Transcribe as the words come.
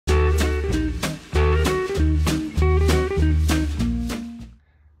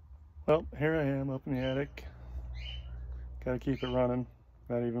Well, here I am up in the attic. Gotta keep it running.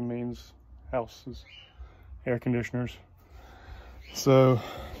 That even means houses, air conditioners. So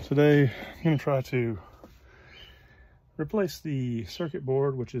today I'm gonna try to replace the circuit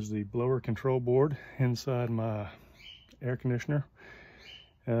board, which is the blower control board inside my air conditioner.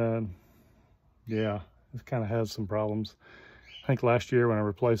 Yeah, it kind of has some problems. I think last year when I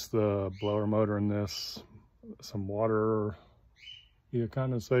replaced the blower motor in this, some water, either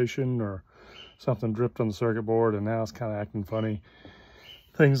condensation or something dripped on the circuit board, and now it's kind of acting funny.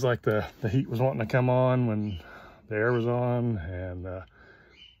 Things like the heat was wanting to come on when the air was on, and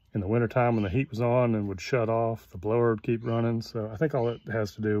in the wintertime when the heat was on and would shut off, the blower would keep running. So I think all it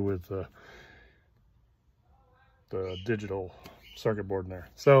has to do with the digital circuit board in there.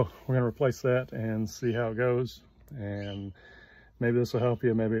 So we're going to replace that and see how it goes, and maybe this will help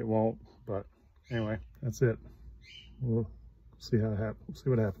you, maybe it won't, but anyway, that's it. We'll see how it happens, see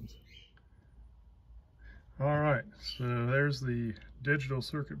what happens. All right, so there's the digital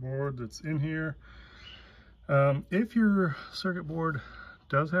circuit board that's in here. If your circuit board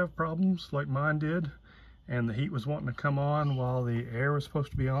does have problems like mine did, and the heat was wanting to come on while the air was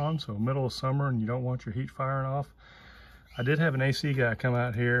supposed to be on, so middle of summer and you don't want your heat firing off, I did have an AC guy come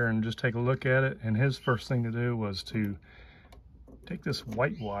out here and just take a look at it, and his first thing to do was to take this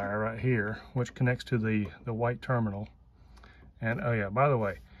white wire right here, which connects to the white terminal. And oh yeah, by the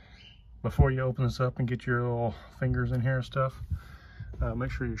way, before you open this up and get your little fingers in here and stuff,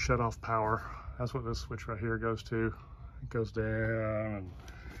 make sure you shut off power. That's what this switch right here goes to. It goes down and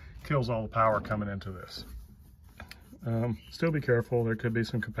kills all the power coming into this. Still be careful, there could be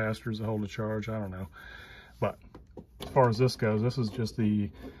some capacitors that hold the charge, I don't know. But as far as this goes, this is just the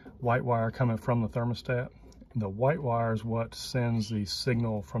white wire coming from the thermostat. The white wire is what sends the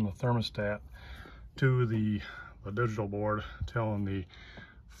signal from the thermostat to the digital board, telling the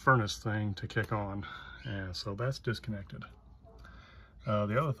furnace thing to kick on, and so that's disconnected.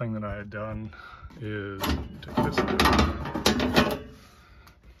 The other thing that I had done is take this out.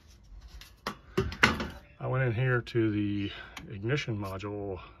 I went in here to the ignition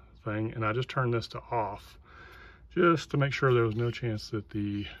module thing, and I just turned this to off, just to make sure there was no chance that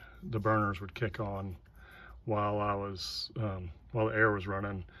the burners would kick on while I was while the air was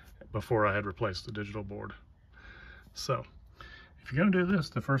running before I had replaced the digital board. So if you're going to do this,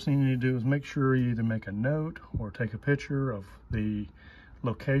 the first thing you need to do is make sure you either make a note or take a picture of the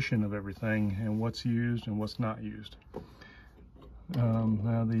location of everything and what's used and what's not used.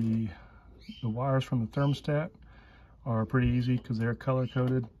 Now the wires from the thermostat are pretty easy because they're color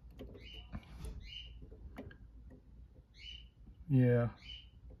coded. Yeah,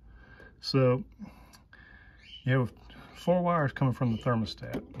 so you have 4 wires coming from the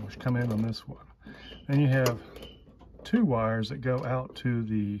thermostat, which come in on this one. Then you have 2 wires that go out to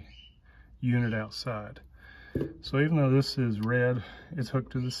the unit outside. So even though this is red, it's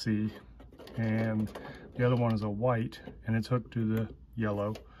hooked to the C, and the other one is a white and it's hooked to the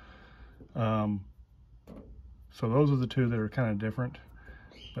yellow. So those are the 2 that are kind of different.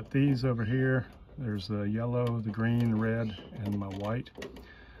 But these over here, there's the yellow, the green, red, and my white.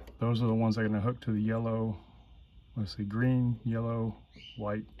 Those are the ones that are going to hook to the yellow. Let's see, green, yellow,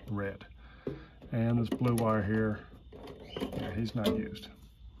 white, red. And this blue wire here, yeah, he's not used.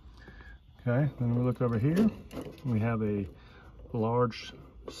 Okay, then we look over here. We have a large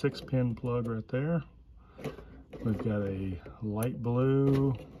 6-pin plug right there. We've got a light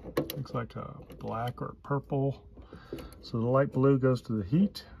blue, looks like a black or purple. So the light blue goes to the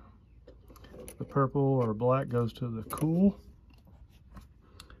heat. The purple or black goes to the cool.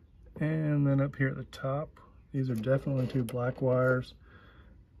 And then up here at the top, these are definitely 2 black wires.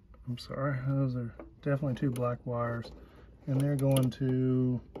 I'm sorry, those are definitely 2 black wires. And they're going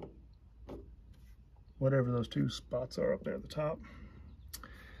to whatever those 2 spots are up there at the top. And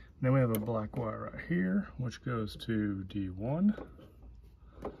then we have a black wire right here, which goes to D1.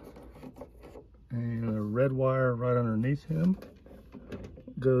 And a red wire right underneath him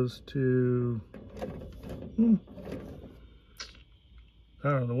goes to, I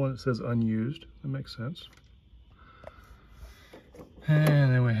don't know, the one that says unused. That makes sense.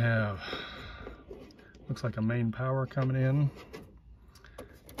 And then we have, looks like a main power coming in.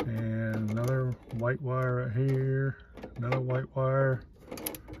 And another white wire right here, another white wire,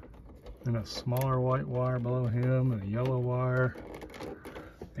 and a smaller white wire below him, and a yellow wire.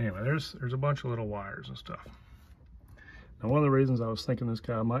 Anyway, there's a bunch of little wires and stuff. Now, one of the reasons I was thinking this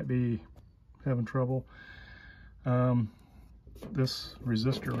guy might be having trouble, this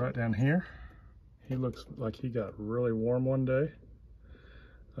resistor right down here, he looks like he got really warm one day.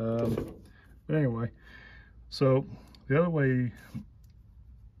 But anyway, so the other way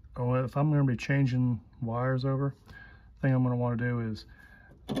if I'm going to be changing wires over, the thing I'm going to want to do is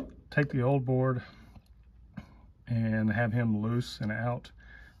take the old board and have him loose and out.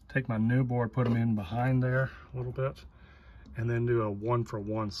 Take my new board, put them in behind there a little bit, and then do a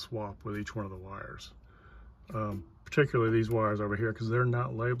 1-for-1 swap with each one of the wires. Particularly these wires over here, because they're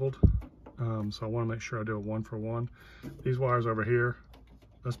not labeled. So I want to make sure I do a 1-for-1. These wires over here,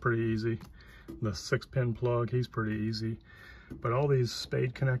 that's pretty easy. The 6-pin plug, he's pretty easy. But all these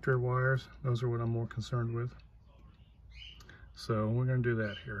spade connector wires, those are what I'm more concerned with. So we're going to do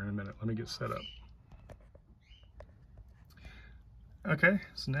that here in a minute. Let me get set up. Okay,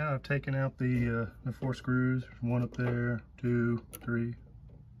 so now I've taken out the 4 screws. There's 1 up there, 2, 3,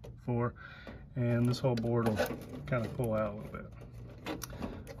 4, and this whole board will kind of pull out a little bit.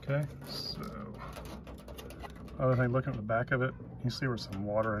 Okay, so other thing, looking at the back of it, you see where some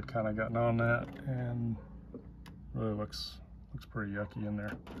water had kind of gotten on that, and really looks pretty yucky in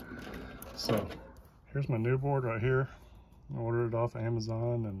there. So here's my new board right here. I ordered it off of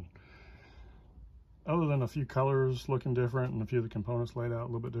Amazon, and other than a few colors looking different and a few of the components laid out a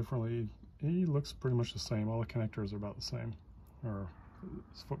little bit differently, he looks pretty much the same. All the connectors are about the same, or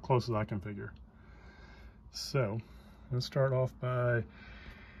as close as I can figure. So let's start off by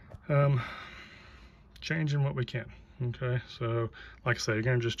changing what we can. Okay, so like I say, you're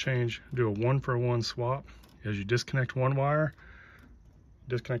going to just do a 1-for-1 swap. As you disconnect one wire,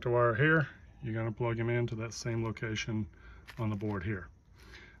 disconnect a wire here, you're going to plug him into that same location on the board here.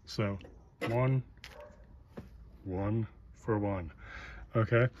 So 1 for 1.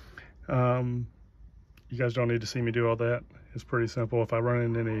 Okay, you guys don't need to see me do all that. It's pretty simple. If I run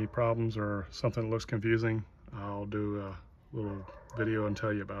into any problems or something that looks confusing, I'll do a little video and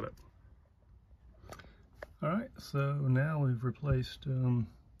tell you about it. All right, so now we've replaced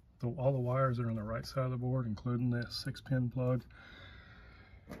all the wires that are on the right side of the board, including the 6-pin plug.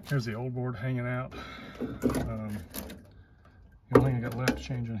 Here's the old board hanging out. The only thing I got left to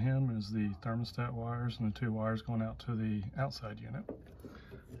change on him is the thermostat wires and the 2 wires going out to the outside unit.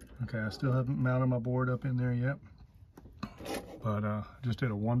 Okay, I still haven't mounted my board up in there yet, but just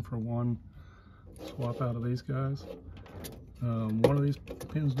did a 1-for-1 swap out of these guys. One of these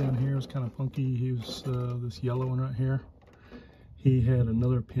pins down here is kind of funky. He was this yellow one right here. He had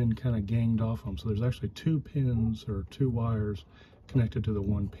another pin kind of ganged off him, so there's actually 2 pins or 2 wires connected to the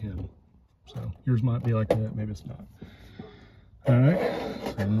 1 pin. So yours might be like that, maybe it's not. All right,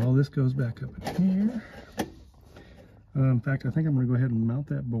 so all this goes back up in here. In fact, I think I'm going to go ahead and mount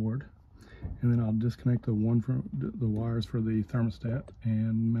that board, and then I'll disconnect the wires for the thermostat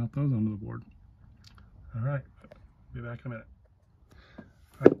and mount those onto the board. All right, be back in a minute.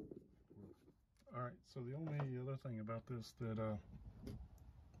 All right, so the only other thing about this that,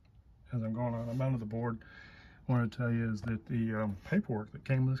 as I'm going on, I'm onto the board, I want to tell you is that the paperwork that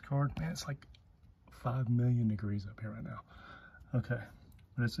came with this card, man, it's like 5 million degrees up here right now. Okay,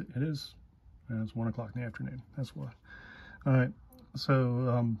 but it's 1 o'clock in the afternoon. That's why. All right,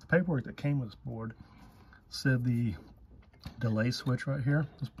 so the paperwork that came with this board said the delay switch right here,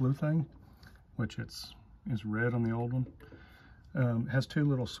 this blue thing, which is red on the old one, has 2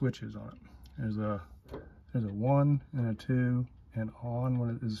 little switches on it. There's a 1 and a 2, and on when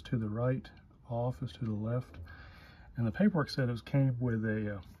it is to the right, off is to the left. And the paperwork said it came with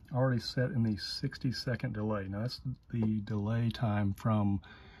a already set in the 60-second delay. Now that's the delay time from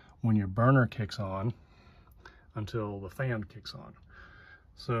when your burner kicks on until the fan kicks on.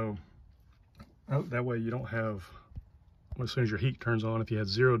 So that way you don't have, as soon as your heat turns on, if you had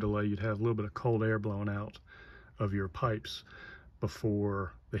 0 delay, you'd have a little bit of cold air blowing out of your pipes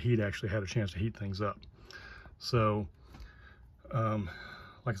before the heat actually had a chance to heat things up. So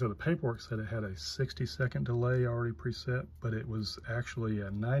like I said, the paperwork said it had a 60-second delay already preset, but it was actually a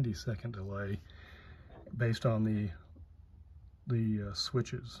 90-second delay based on the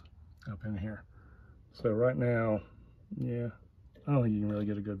switches up in here. So right now, yeah, I don't think you can really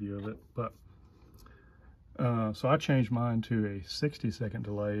get a good view of it, but so I changed mine to a 60-second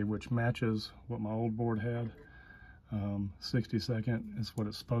delay, which matches what my old board had. 60-second is what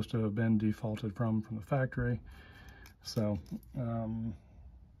it's supposed to have been defaulted from the factory. So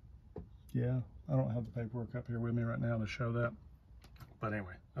yeah, I don't have the paperwork up here with me right now to show that, but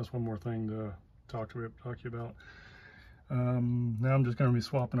anyway, that's one more thing to talk to you about. Now I'm just going to be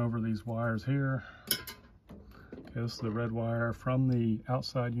swapping over these wires here. Okay, this is the red wire from the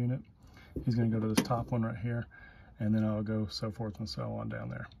outside unit. He's going to go to this top one right here, and then I'll go so forth and so on down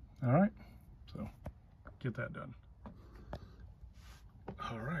there. All right, so get that done.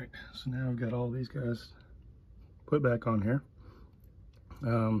 All right, so now I've got all these guys put back on here.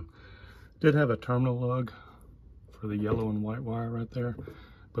 Did have a terminal lug for the yellow and white wire right there,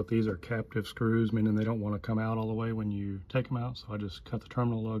 but these are captive screws, meaning they don't want to come out all the way when you take them out. So I just cut the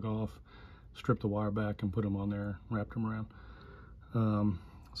terminal lug off, stripped the wire back, and put them on there, wrapped them around.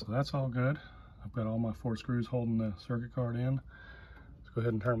 So that's all good. I've got all my 4 screws holding the circuit card in. Let's go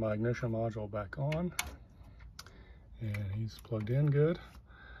ahead and turn my ignition module back on. And he's plugged in good.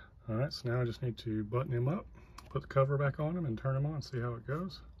 All right, so now I just need to button him up, put the cover back on him, and turn him on, see how it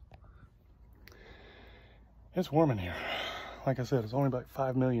goes. It's warm in here. Like I said, it's only about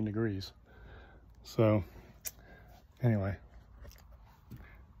 5 million degrees. So anyway,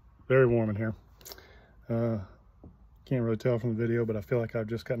 very warm in here. Can't really tell from the video, but I feel like I've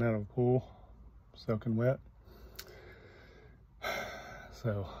just gotten out of a pool, soaking wet.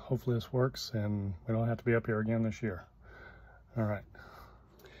 So hopefully this works and we don't have to be up here again this year. All right.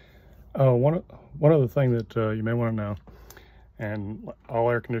 Oh, one other thing that you may want to know, and all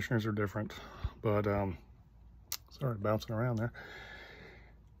air conditioners are different, but sorry, bouncing around there.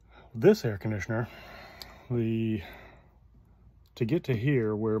 This air conditioner, to get to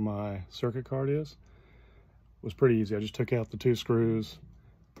here where my circuit card is, was pretty easy. I just took out the 2 screws,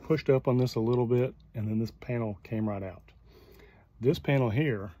 pushed up on this a little bit, and then this panel came right out. This panel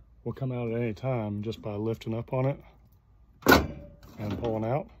here will come out at any time just by lifting up on it and pulling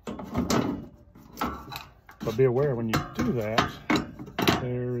out. But be aware when you do that,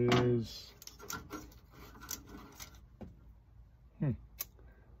 there is,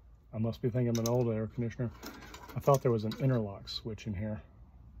 I must be thinking of an old air conditioner. I thought there was an interlock switch in here,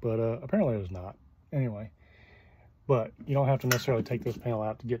 but apparently there's not. Anyway, but you don't have to necessarily take this panel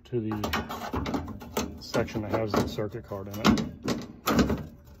out to get to the section that has the circuit card in it.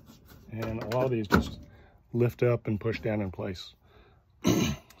 And a lot of these just lift up and push down in place.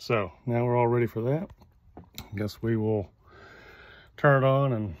 So now we're all ready for that. I guess we will turn it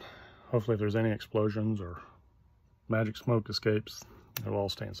on, and hopefully if there's any explosions or magic smoke escapes, it'll all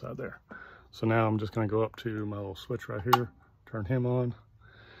stay inside there. So now I'm just going to go up to my little switch right here, turn him on,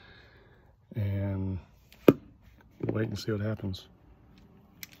 and wait and see what happens.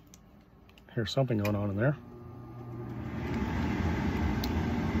 Here's something going on in there.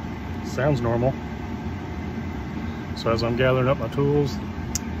 Sounds normal. So as I'm gathering up my tools,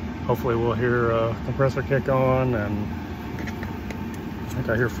 hopefully we'll hear a compressor kick on, and I think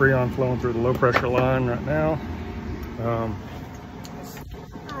I hear Freon flowing through the low pressure line right now. All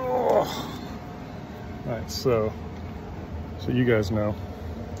right, so you guys know.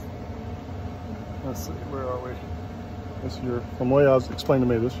 Let's see, where are we? This is your, from the way I was explained to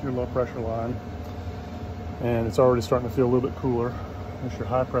me, this is your low pressure line, and it's already starting to feel a little bit cooler. This is your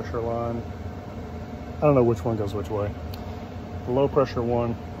high pressure line. I don't know which one goes which way. The low pressure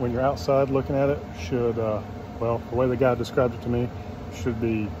one, when you're outside looking at it, should, well, the way the guy described it to me, should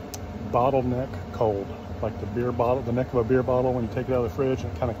be bottleneck cold. Like the beer bottle, the neck of a beer bottle, when you take it out of the fridge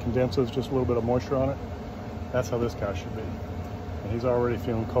and it kind of condenses just a little bit of moisture on it. That's how this guy should be. And he's already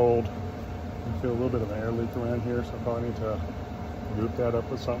feeling cold. I feel a little bit of an air leak around here, so I probably need to goop that up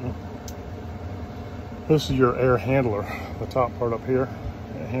with something. This is your air handler, the top part up here.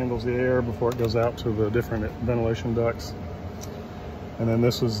 It handles the air before it goes out to the different ventilation ducts. And then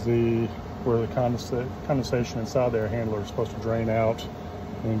this is where the condensation inside the air handler is supposed to drain out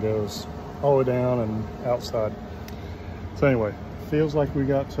and goes all the way down and outside. So anyway, feels like we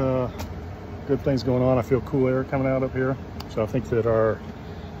got good things going on. I feel cool air coming out up here. So I think that our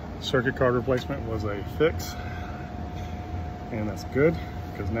circuit card replacement was a fix, and that's good,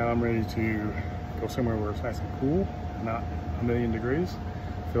 because now I'm ready to go somewhere where it's nice and cool, not a million degrees.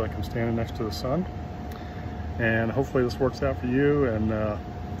 I feel like I'm standing next to the sun, and hopefully this works out for you. And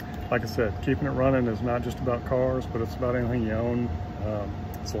like I said, keeping it running is not just about cars, but it's about anything you own.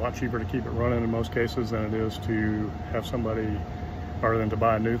 It's a lot cheaper to keep it running in most cases than it is to have somebody, or than to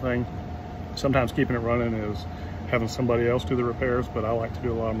buy a new thing. Sometimes keeping it running is having somebody else do the repairs, but I like to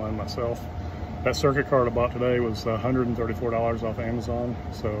do a lot of mine myself. That circuit card I bought today was $134 off Amazon,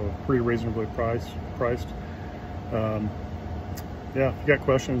 so pretty reasonably priced. Yeah, if you got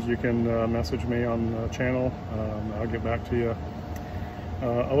questions, you can message me on the channel. I'll get back to you.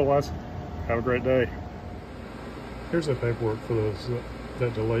 Otherwise, have a great day. Here's the paperwork for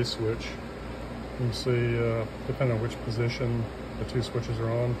that delay switch. You can see, depending on which position the 2 switches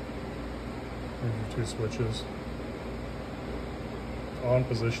are on, here's your 2 switches. On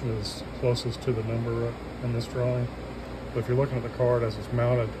position is closest to the number in this drawing, but if you're looking at the card as it's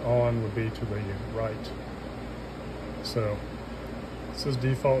mounted, on would be to the right. So it says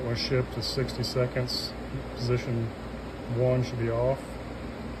default when shipped is 60 seconds. Position 1 should be off,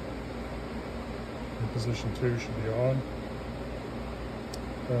 and position 2 should be on.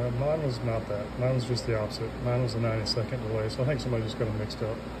 Mine was not that. Mine was just the opposite. Mine was a 90-second delay, so I think somebody just got them mixed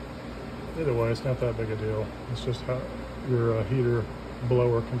up. Either way, it's not that big a deal. It's just how your heater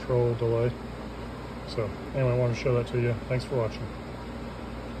blower control delay. So anyway, I wanted to show that to you. Thanks for watching.